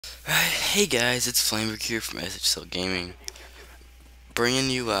Hey guys, it's Flamer here from SHL Gaming,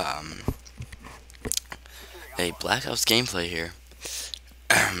 bringing you a Black Ops gameplay here.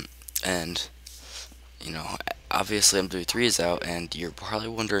 And you know, obviously Mw3 is out, and you're probably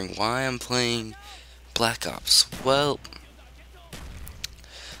wondering why I'm playing Black Ops. Well,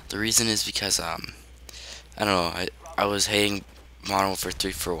 the reason is because I don't know, I was hating Modern Warfare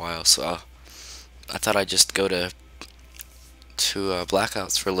 3 for a while, so I thought I'd just go to Black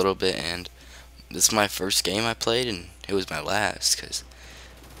Ops for a little bit, and this is my first game I played, and it was my last because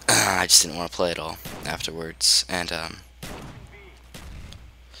I just didn't want to play it all afterwards. And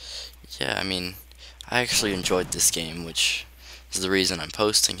yeah, I mean, I actually enjoyed this game, which is the reason I'm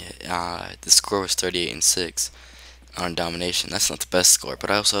posting it. The score was 38-6 on domination. That's not the best score,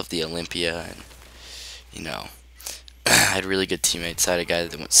 but I also have the Olympia, and you know, I had really good teammates. I had a guy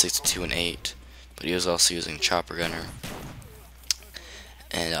that went 62-8, but he was also using chopper gunner.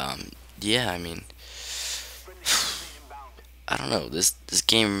 And yeah, I mean, I don't know. This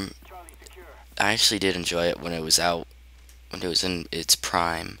game, I actually did enjoy it when it was out, when it was in its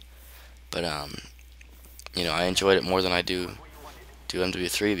prime. But you know, I enjoyed it more than I do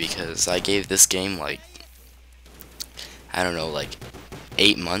Mw3 because I gave this game like, I don't know, like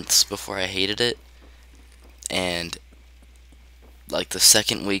 8 months before I hated it, and like the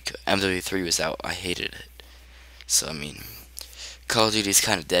second week Mw3 was out, I hated it. So I mean, Call of Duty's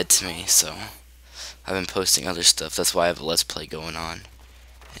kind of dead to me. So I've been posting other stuff. That's why I have a Let's Play going on.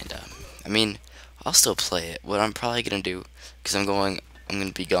 And I mean, I'll still play it. What I'm probably gonna do, because I'm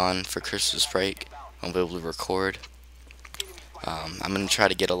gonna be gone for Christmas break. I won't be able to record. I'm gonna try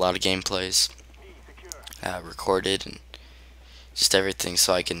to get a lot of gameplays recorded and just everything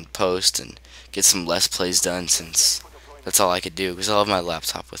so I can post and get some Let's Plays done, since that's all I could do because I'll have my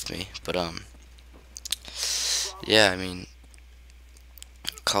laptop with me. But yeah, I mean,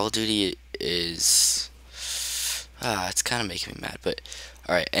 Call of Duty is it's kind of making me mad. But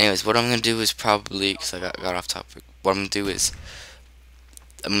all right, anyways, what I'm gonna do is probably, because I got off topic. What I'm gonna do is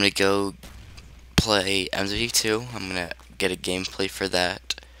I'm gonna go play MW2. I'm gonna get a gameplay for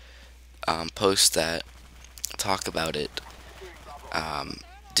that, post that, talk about it, um,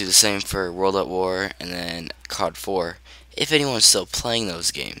 do the same for World at War, and then COD 4. If anyone's still playing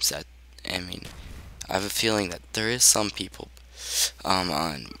those games, I mean, I have a feeling that there is some people on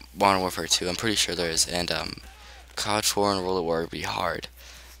Modern Warfare 2. I'm pretty sure there is, and COD 4 and World at War would be hard.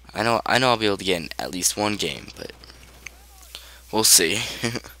 I know I'll be able to get in at least one game, but we'll see.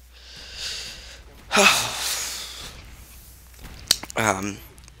 um,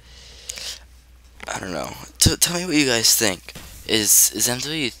 I don't know. Tell me what you guys think. Is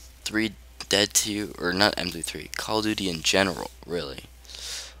MW3 dead to you, or not MW3? Call of Duty in general, really.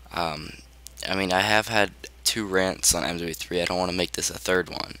 Um, I mean, I have had two rants on MW3. I don't want to make this a third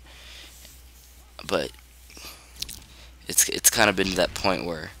one, but it's kind of been to that point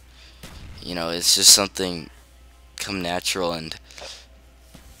where, you know, it's just something come natural, and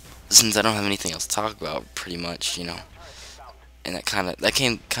since I don't have anything else to talk about, pretty much, you know, and that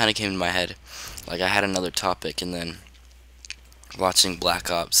came to my head. Like, I had another topic, and then watching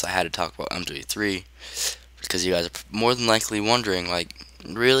Black Ops, I had to talk about MW3 because you guys are more than likely wondering, like,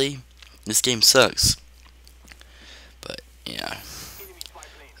 really, this game sucks. But yeah,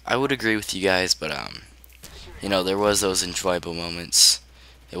 I would agree with you guys, but you know, there was those enjoyable moments.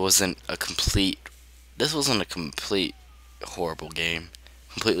 It wasn't a complete. This wasn't a complete horrible game.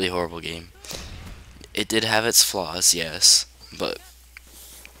 Completely horrible game. It did have its flaws, yes, but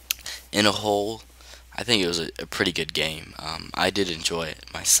in a whole, I think it was a pretty good game. I did enjoy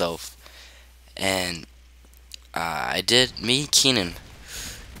it myself, and I did. Me, Keenan.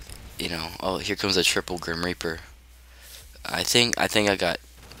 You know, oh, here comes a triple Grim Reaper. I got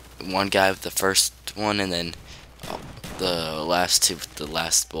one guy with the first one, and then the last two with the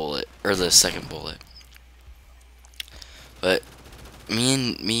last bullet, or the second bullet. But me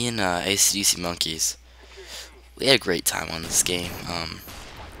and ACDC Monkeys, we had a great time on this game. I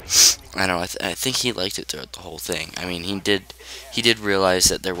don't know. I think he liked it throughout the whole thing. I mean, he did realize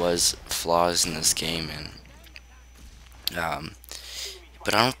that there was flaws in this game, and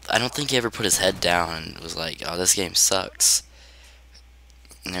but I don't think he ever put his head down and was like, "Oh, this game sucks."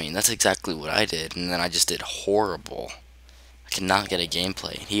 I mean, that's exactly what I did, and then I just did horrible. I could not get a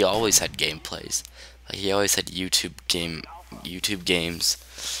gameplay. He always had gameplays. Like, he always had YouTube games,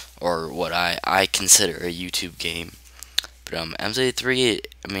 or what I consider a YouTube game. But MJ3,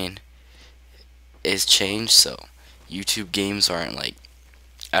 I mean, is changed, so YouTube games aren't like,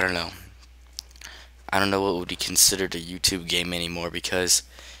 I don't know. I don't know what would be considered a YouTube game anymore, because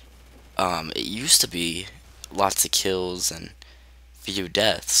it used to be lots of kills and few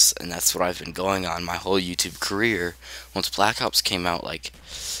deaths, and that's what I've been going on my whole YouTube career. Once Black Ops came out, like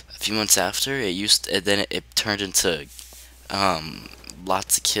a few months after, it turned into um,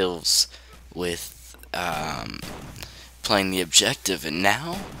 lots of kills with playing the objective, and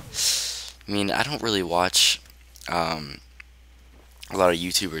now, I mean, I don't really watch a lot of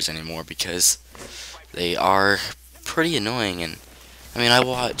YouTubers anymore because they are pretty annoying, and I mean,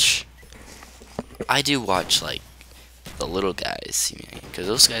 I do watch like the little guys, you mean, because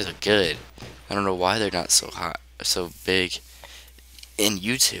those guys are good. I don't know why they're not so hot, so big in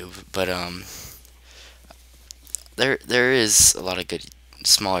YouTube, but there is a lot of good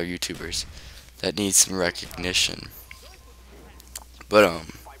smaller YouTubers that need some recognition. But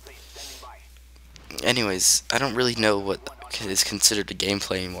anyways, I don't really know what is considered a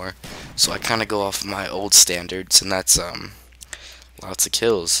gameplay anymore, so I kind of go off my old standards, and that's lots of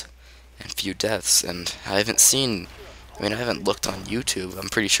kills and few deaths. And I haven't seen, I mean, I haven't looked on YouTube. I'm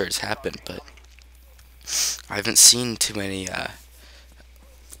pretty sure it's happened, but I haven't seen too many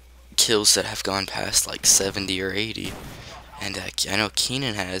kills that have gone past like 70 or 80. And I know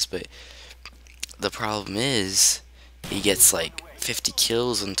Keenan has, but the problem is he gets like 50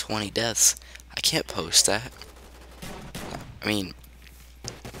 kills and 20 deaths. I can't post that. I mean,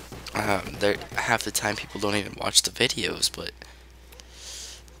 half the time people don't even watch the videos, but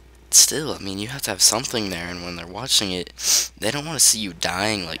still, I mean, you have to have something there, and when they're watching it, they don't want to see you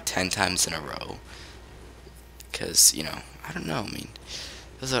dying like 10 times in a row. Because, you know, I don't know,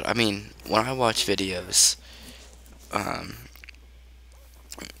 I mean, when I watch videos,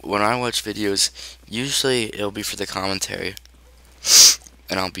 usually it'll be for the commentary,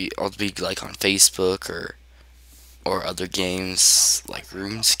 and I'll be like on Facebook or other games like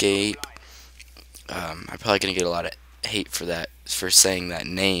RuneScape. I'm probably gonna get a lot of hate for that, for saying that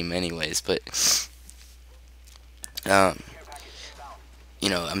name anyways, but you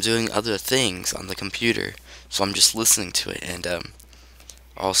know, I'm doing other things on the computer, so I'm just listening to it, and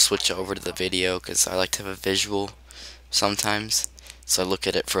I'll switch over to the video because I like to have a visual sometimes, so I look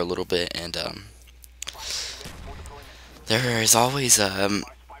at it for a little bit, and there is always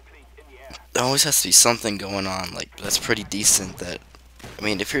there always has to be something going on like that's pretty decent. That, I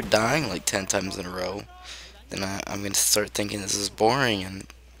mean, if you're dying like 10 times in a row, then I'm gonna start thinking this is boring, and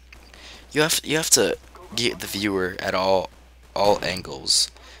you have to get the viewer at all angles,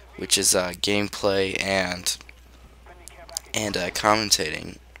 which is gameplay and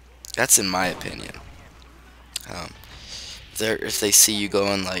commentating. That's in my opinion. Um, if they see you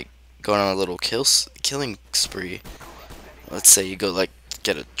going on a little killing spree, let's say you go like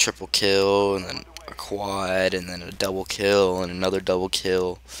get a triple kill and then a quad and then a double kill and another double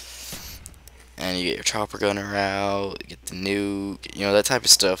kill, and you get your chopper gunner out, you get the nuke, you know, that type of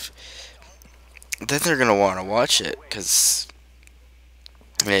stuff, then they're gonna want to watch it because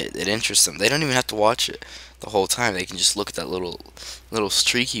it interests them. They don't even have to watch it the whole time. They can just look at that little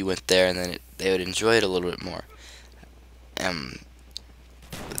streak he went there, and then they would enjoy it a little bit more.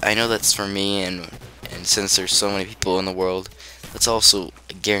 I know that's for me, and since there's so many people in the world, that's also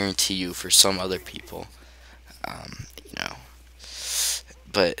a guarantee you for some other people. You know,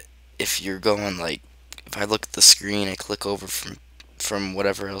 but if you're going like, if I look at the screen, I click over from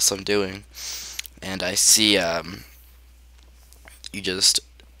whatever else I'm doing, and I see you just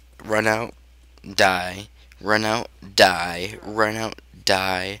run out, die, run out, die, run out,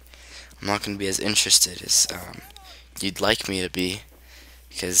 die. I'm not going to be as interested as you'd like me to be,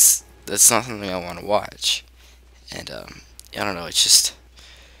 because that's not something I want to watch. And I don't know, it's just,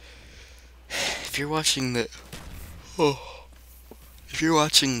 if you're watching the the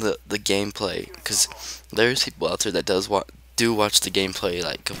gameplay, because there's people out there that do watch the gameplay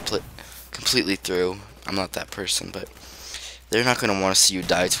like completely through. I'm not that person, but they're not going to want to see you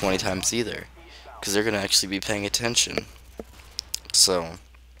die 20 times either, because they're going to actually be paying attention. So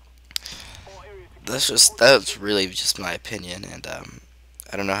that's really just my opinion, and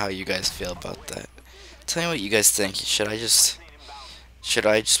I don't know how you guys feel about that. Tell me what you guys think. Should I just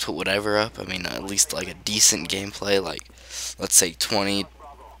put whatever up? I mean, at least like a decent gameplay, like let's say 20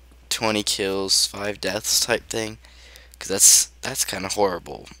 kills, 5 deaths type thing, because that's kind of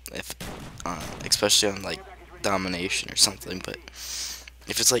horrible, if especially on like domination or something. But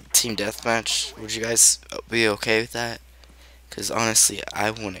if it's like team deathmatch, would you guys be okay with that? Because honestly,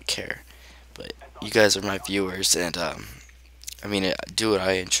 I wouldn't care. But you guys are my viewers, and I mean, I do what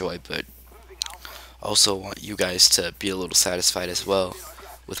I enjoy, but also want you guys to be a little satisfied as well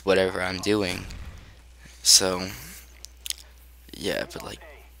with whatever I'm doing. So yeah, but like,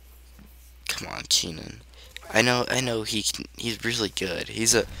 come on, Keenan. I know he's really good.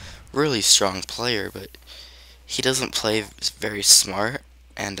 He's a really strong player, but he doesn't play very smart,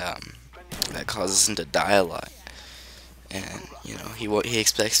 and that causes him to die a lot. And you know, he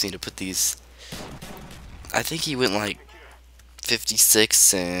expects me to put these. I think he went like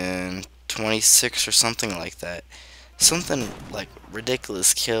 56 and 26 or something like that. Something like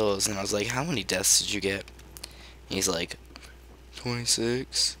ridiculous kills, and I was like, "How many deaths did you get?" He's like,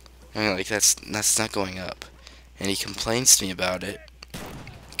 26. I mean, like that's not going up, and he complains to me about it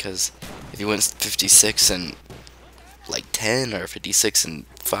because if he went 56 and like 10 or 56 and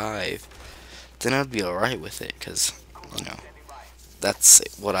 5, then I'd be alright with it because you know that's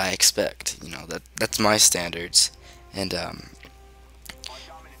what I expect. You know that's my standards, and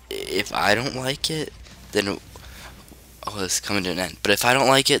if I don't like it, then oh, it's coming to an end. But if I don't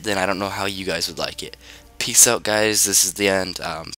like it, then I don't know how you guys would like it. Peace out, guys. This is the end.